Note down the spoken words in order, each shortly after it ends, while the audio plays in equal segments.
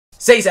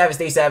Stay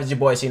savage, your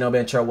boy Shino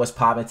Bentro. What's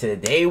poppin'?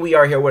 Today we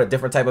are here with a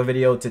different type of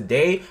video.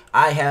 Today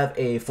I have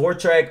a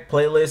 4-track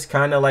playlist,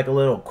 kind of like a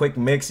little quick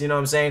mix, you know what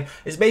I'm saying?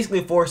 It's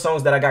basically 4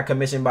 songs that I got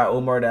commissioned by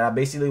Omar that I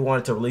basically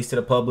wanted to release to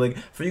the public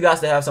for you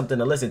guys to have something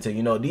to listen to.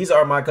 You know, these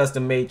are my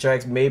custom made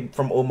tracks made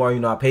from Omar. You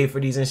know, I paid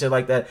for these and shit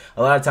like that.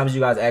 A lot of times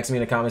you guys ask me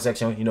in the comment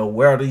section, you know,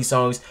 where are these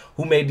songs?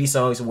 Who made these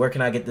songs? Where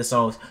can I get the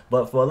songs?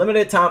 But for a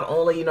limited time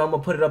only, you know, I'm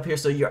gonna put it up here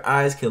so your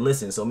eyes can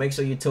listen. So make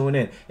sure you tune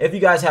in. If you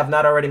guys have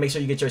not already, make sure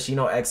you get your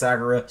Shino X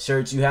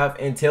shirts. You have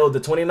until the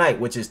 29th,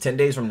 which is 10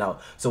 days from now.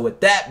 So with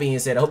that being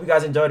said, I hope you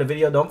guys enjoyed the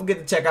video. Don't forget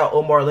to check out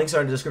Omar. Links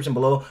are in the description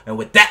below. And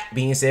with that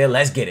being said,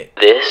 let's get it.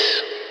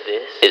 This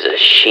is a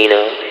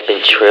Shino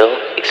and Trill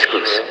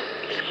exclusive.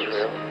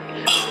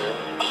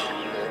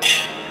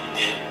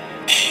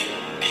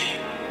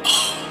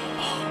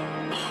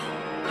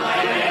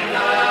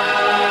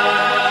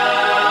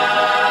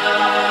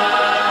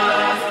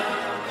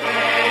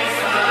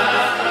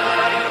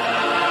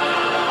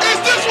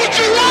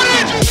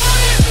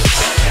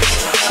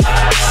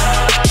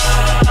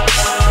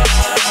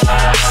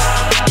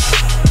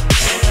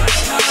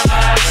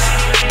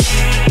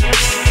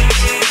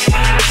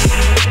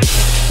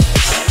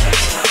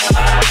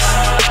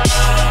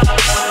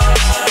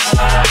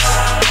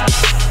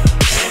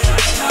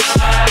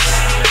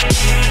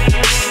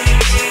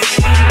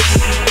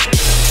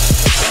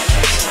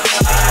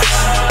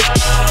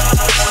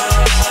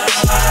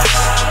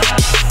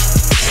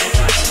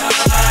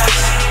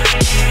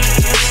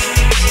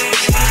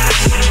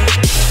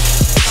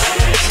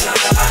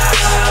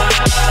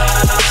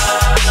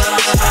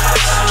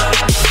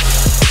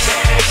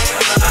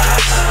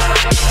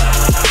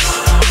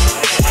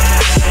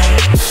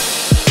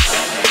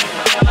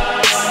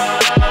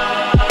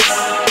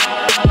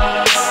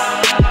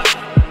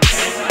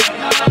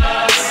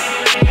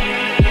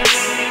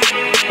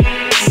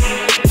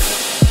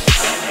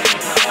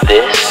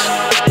 This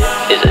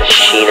is a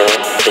Shino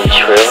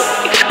and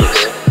Trill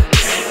exclusive.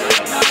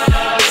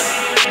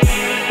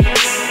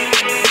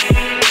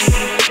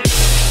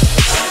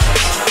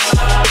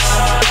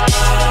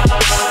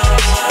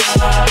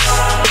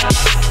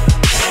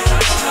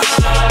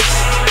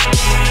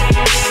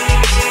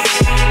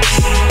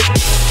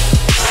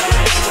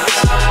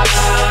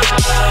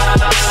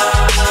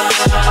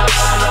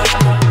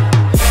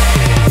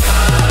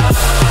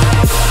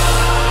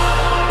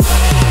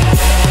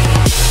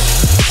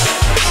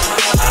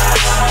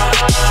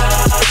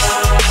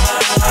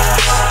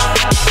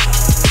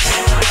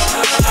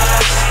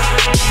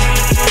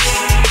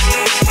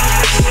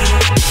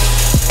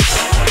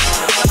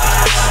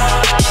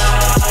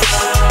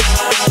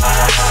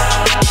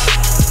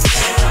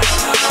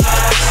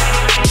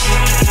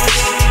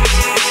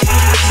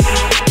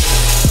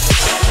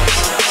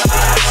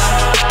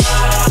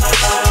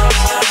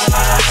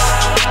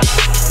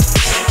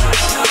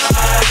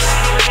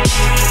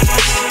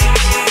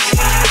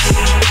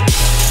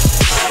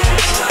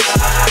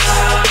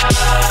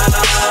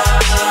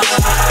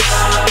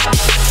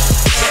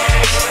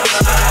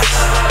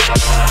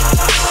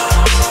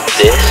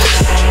 This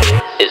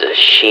is a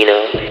Shino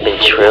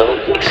and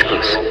Trill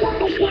exclusive.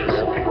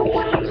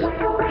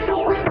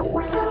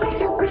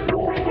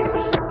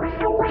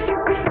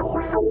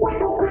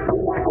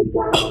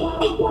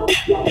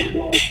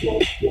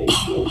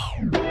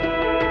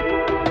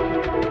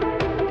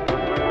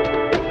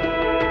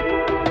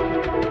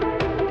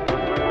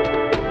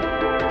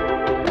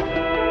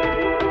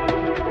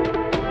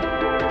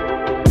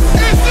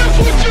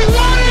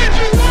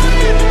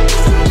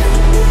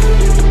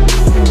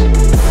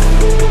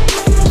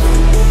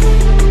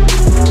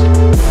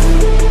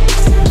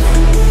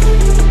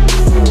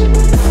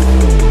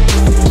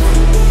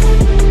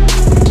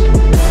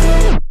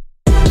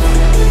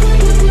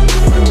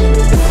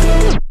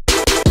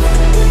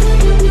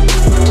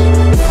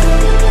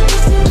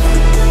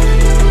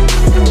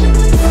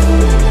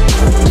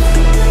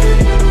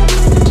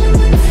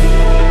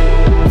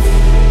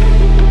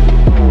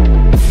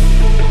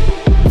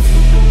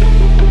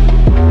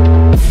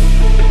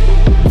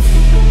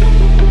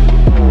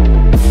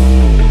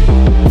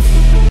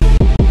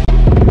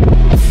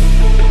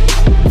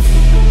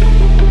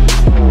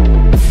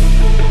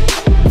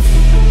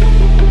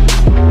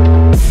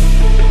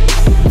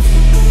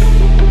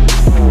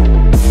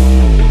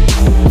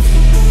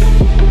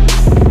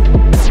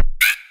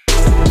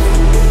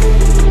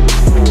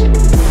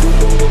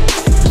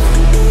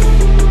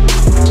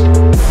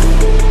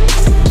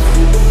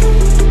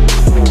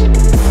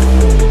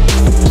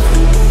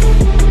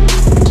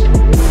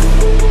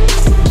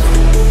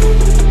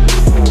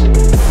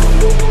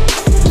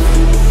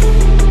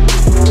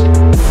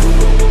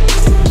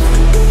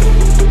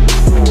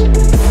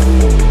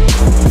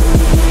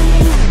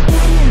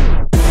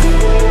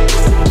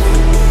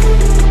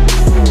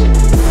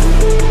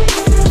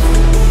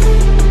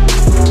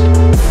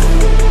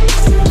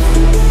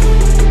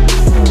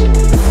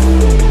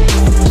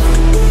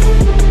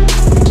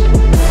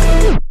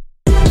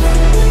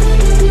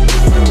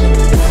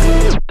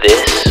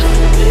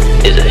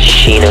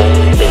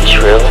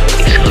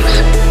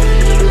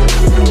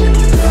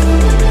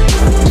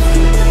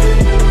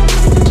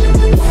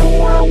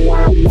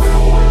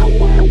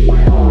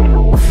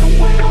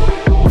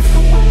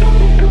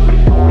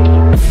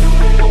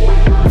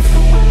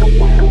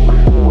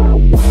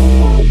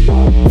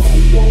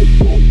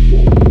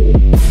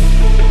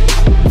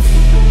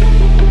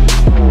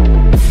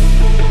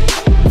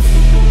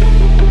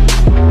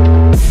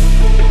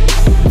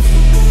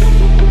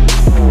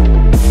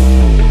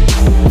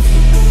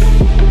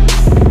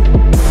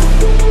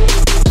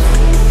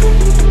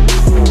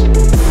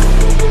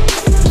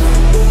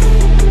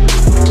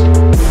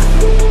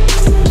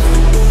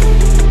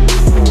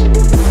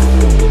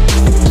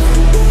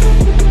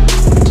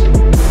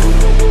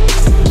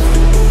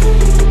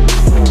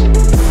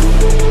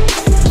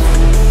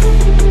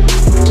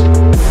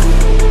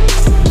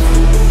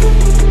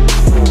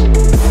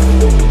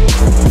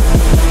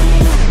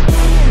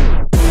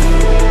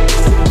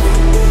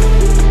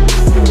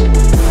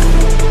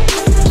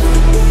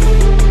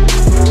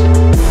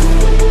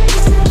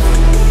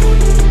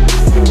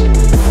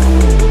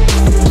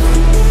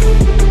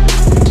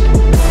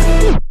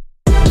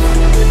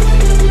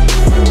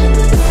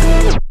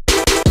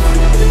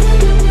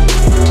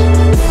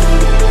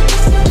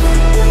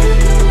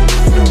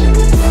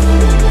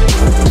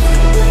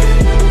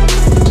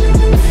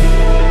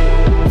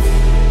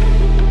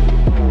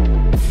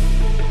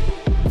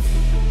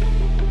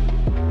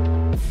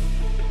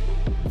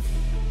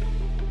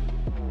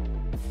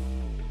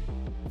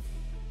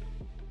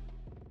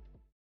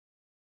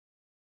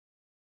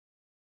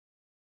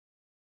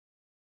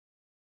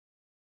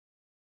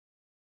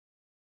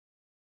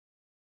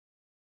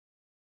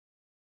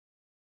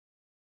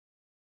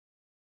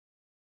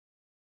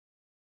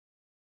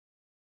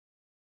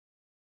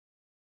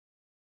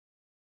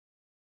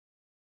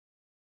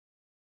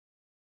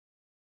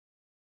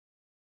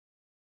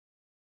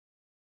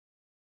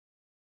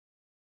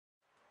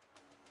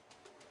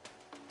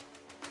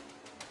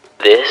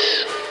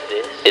 This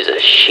is a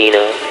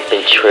Sheena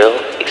and Trill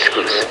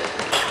exclusive.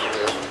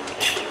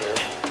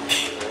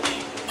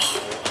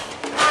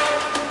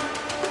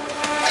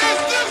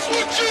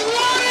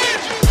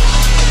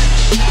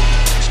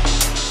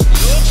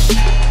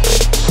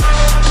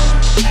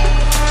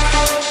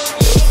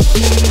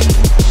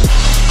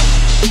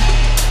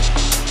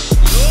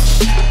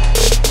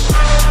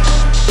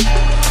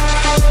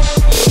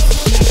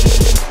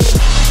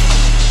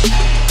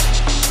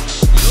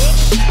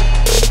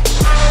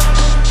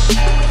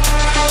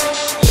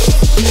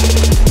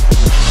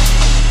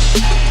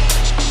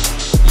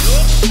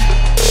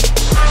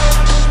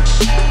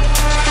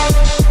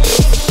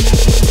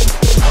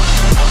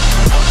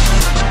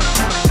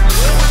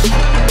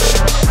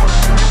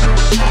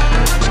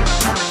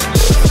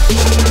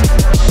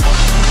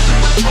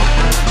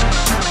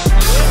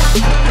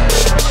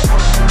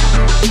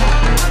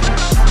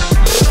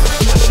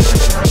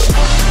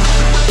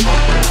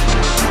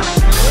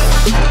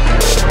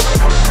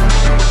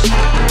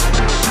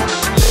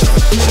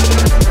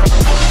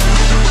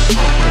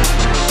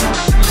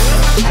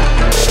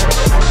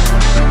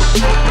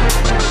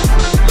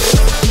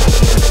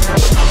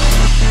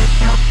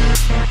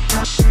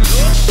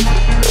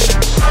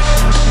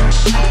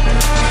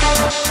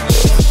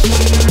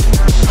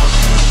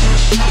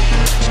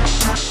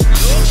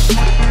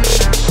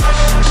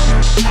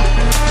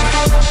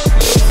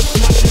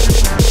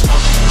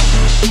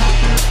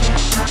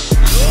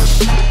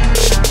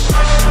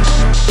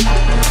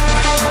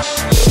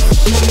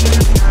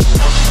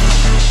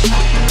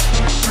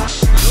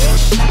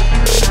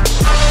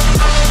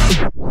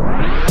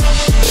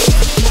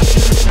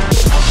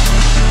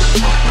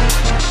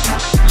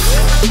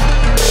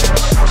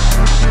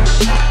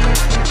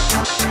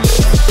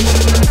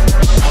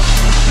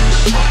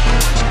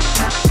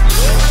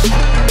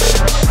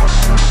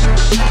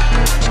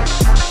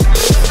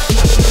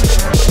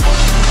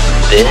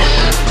 This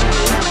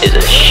is a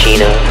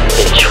Sheena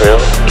and Trill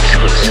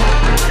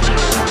exclusive.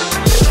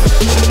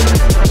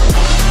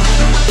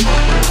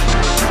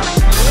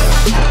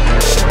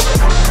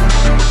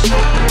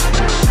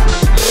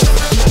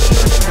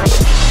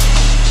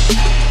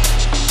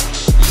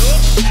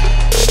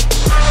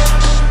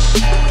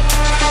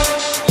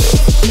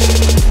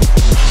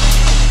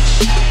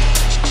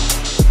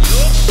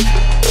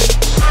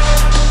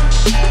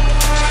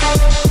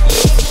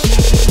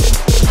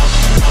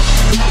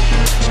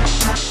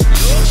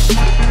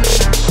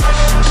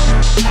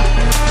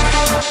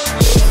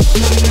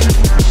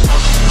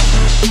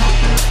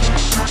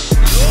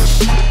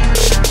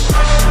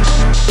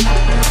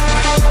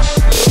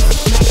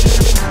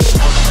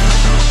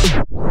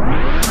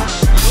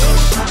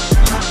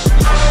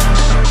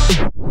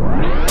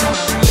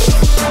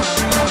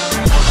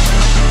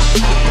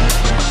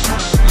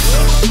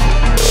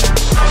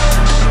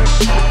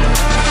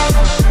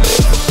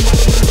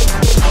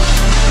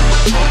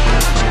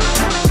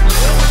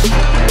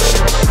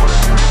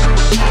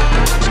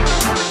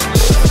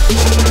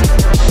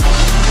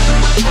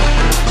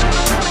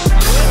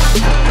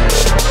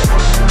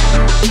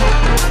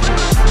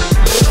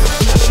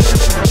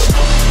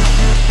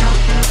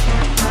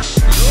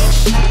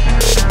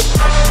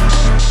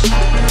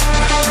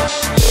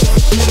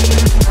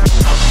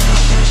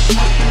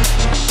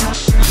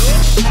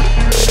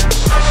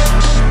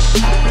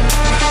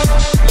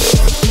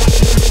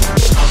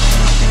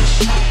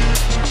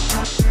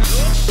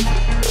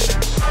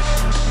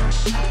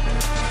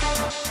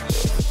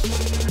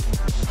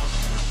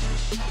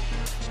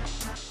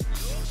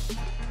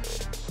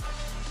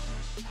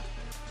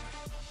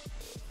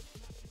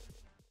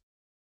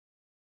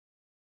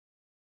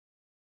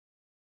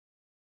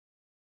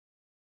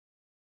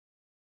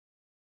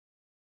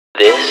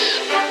 This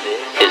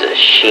is a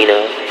Sheena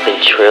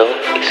and Trill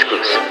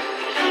exclusive.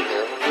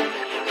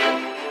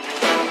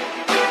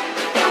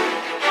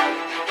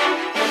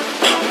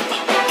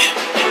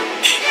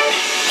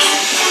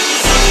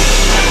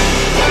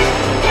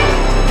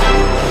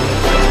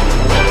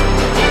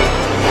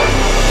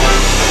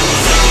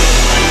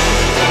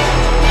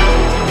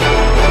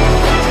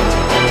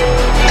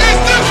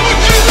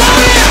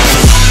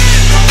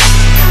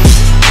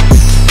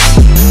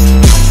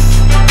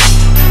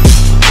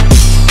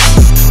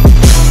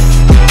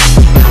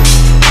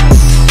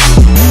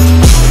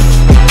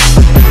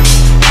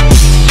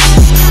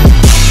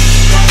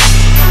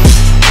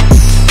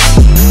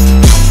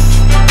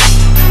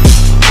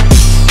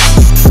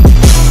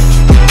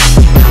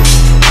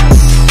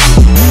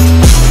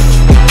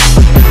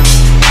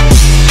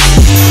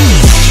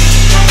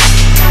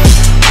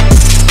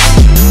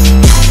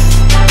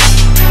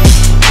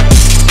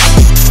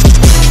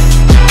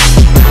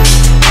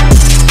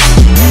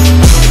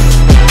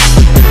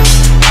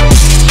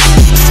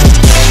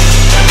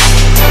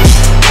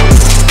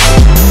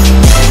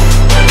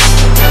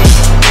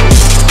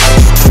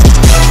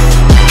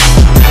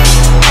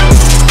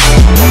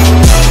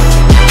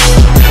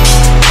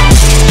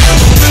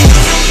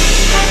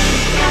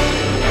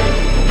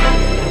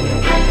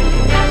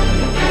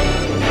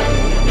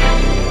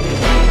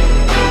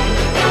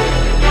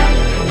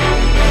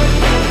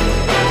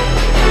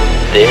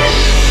 This